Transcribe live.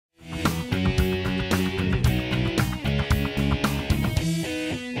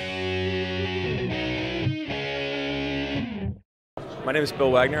My name is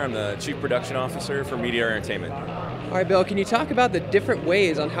Bill Wagner. I'm the Chief Production Officer for Meteor Entertainment. All right, Bill, can you talk about the different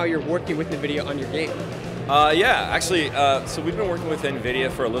ways on how you're working with NVIDIA on your game? Yeah, actually, so we've been working with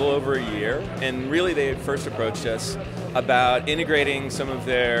NVIDIA for a little over a year, and really they first approached us about integrating some of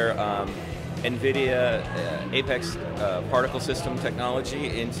their NVIDIA Apex particle system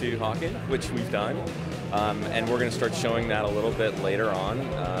technology into Hawken, which we've done. And we're going to start showing that a little bit later on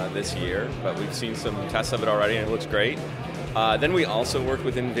this year, but we've seen some tests of it already and it looks great. Then we also worked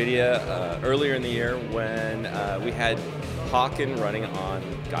with NVIDIA earlier in the year when we had Hawken running on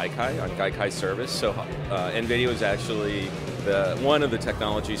Gaikai service. So NVIDIA was actually one of the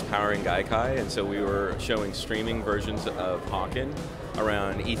technologies powering Gaikai, and so we were showing streaming versions of Hawken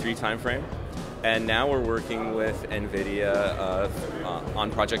around E3 timeframe. And now we're working with NVIDIA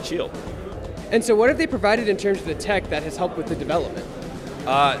on Project Shield. And so what have they provided in terms of the tech that has helped with the development?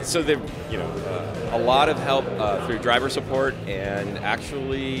 So they've, a lot of help through driver support and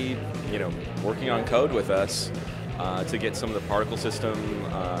actually, working on code with us to get some of the particle system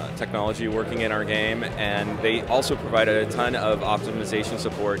technology working in our game. And they also provided a ton of optimization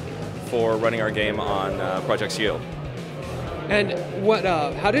support for running our game on Project Shield. And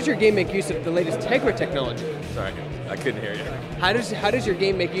how does your game make use of the latest Tegra technology? Sorry, I couldn't hear you. How does your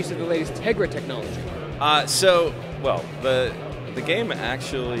game make use of the latest Tegra technology? The game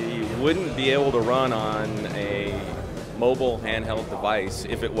actually wouldn't be able to run on a mobile handheld device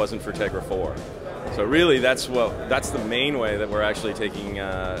if it wasn't for Tegra 4. So really, that's the main way that we're actually taking,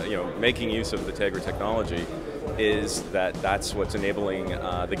 making use of the Tegra technology, is that's what's enabling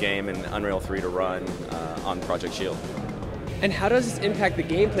the game in Unreal 3 to run on Project Shield. And how does this impact the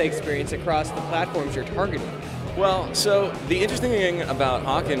gameplay experience across the platforms you're targeting? Well, so the interesting thing about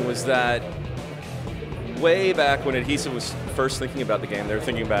Hawken was that way back when Adhesive was first thinking about the game, they were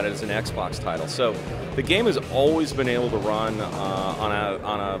thinking about it as an Xbox title. So the game has always been able to run on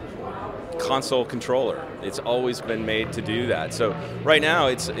a console controller. It's always been made to do that. So right now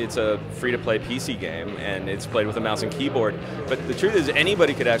it's a free-to-play PC game, and it's played with a mouse and keyboard. But the truth is,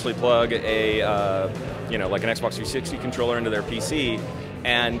 anybody could actually plug a like an Xbox 360 controller into their PC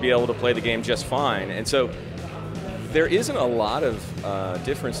and be able to play the game just fine. And so there isn't a lot of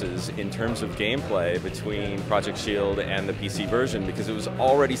differences in terms of gameplay between Project Shield and the PC version, because it was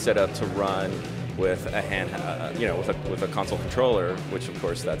already set up to run with a with a console controller, which of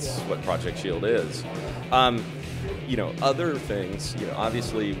course that's what Project Shield is. Other things,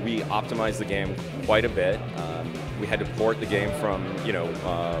 obviously we optimized the game quite a bit. We had to port the game from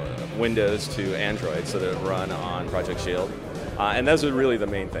Windows to Android so that it would run on Project Shield, and those are really the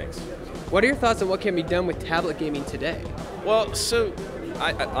main things. What are your thoughts on what can be done with tablet gaming today? Well, so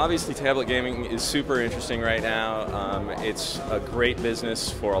obviously tablet gaming is super interesting right now. It's a great business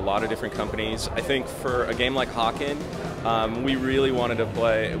for a lot of different companies. I think for a game like Hawken, we really wanted it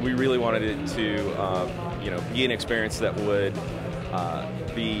to be an experience that would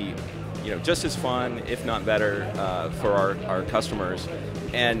be just as fun, if not better, for our customers.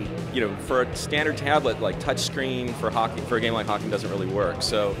 And for a standard tablet, like touchscreen for a game like Hawken doesn't really work.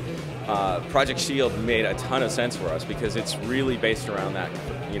 So Project Shield made a ton of sense for us because it's really based around that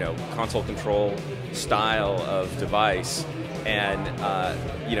console control style of device, and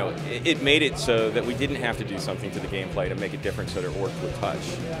it made it so that we didn't have to do something to the gameplay to make it different so that it worked with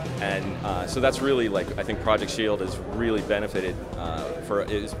touch. And so that's really, I think Project Shield has really benefited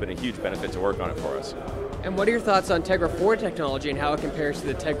it's been a huge benefit to work on it for us. And what are your thoughts on Tegra 4 technology and how it compares to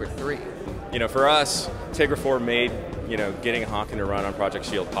the Tegra 3? For us, Tegra 4 made getting Hawken to run on Project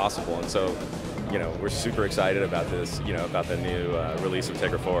Shield possible, and so we're super excited about this, about the new release of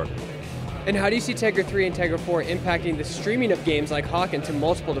Tegra 4. And how do you see Tegra 3 and Tegra 4 impacting the streaming of games like Hawken to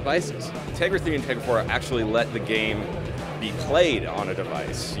multiple devices? Tegra 3 and Tegra 4 actually let the game be played on a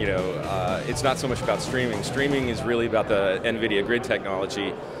device. It's not so much about streaming. Streaming is really about the NVIDIA Grid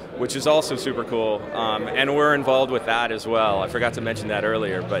technology, which is also super cool, and we're involved with that as well. I forgot to mention that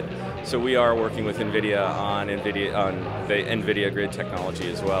earlier, but so we are working with NVIDIA on the NVIDIA Grid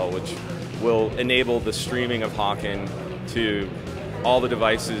technology as well, which will enable the streaming of Hawken to all the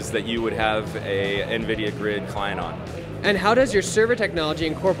devices that you would have a NVIDIA Grid client on. And how does your server technology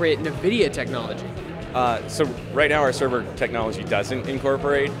incorporate NVIDIA technology? So right now our server technology doesn't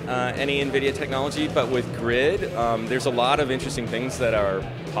incorporate any NVIDIA technology, but with Grid, there's a lot of interesting things that are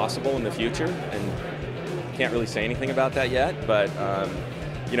possible in the future, and can't really say anything about that yet, but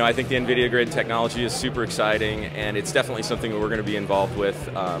I think the NVIDIA Grid technology is super exciting, and it's definitely something that we're going to be involved with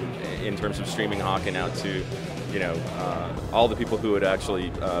in terms of streaming Hawken out to all the people who would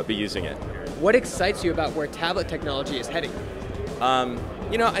actually be using it. What excites you about where tablet technology is heading?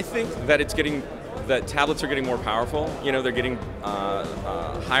 I think that it's getting that tablets are getting more powerful. You know, they're getting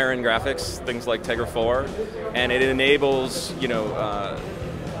higher end graphics, things like Tegra 4, and it enables, you know,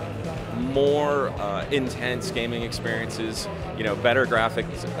 more intense gaming experiences, you know, better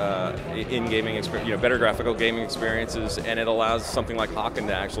graphics in gaming experience, you know, better graphical gaming experiences, and it allows something like Hawken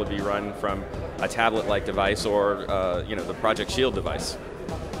to actually be run from a tablet-like device or you know, the Project Shield device.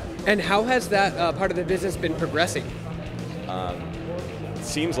 And how has that part of the business been progressing? It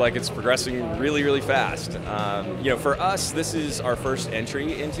seems like it's progressing really, really fast. You know, for us, this is our first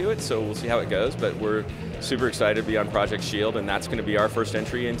entry into it, so we'll see how it goes. But we're super excited to be on Project Shield, and that's going to be our first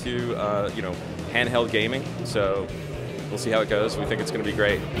entry into you know, handheld gaming. So we'll see how it goes. We think it's going to be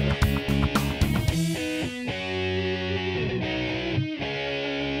great.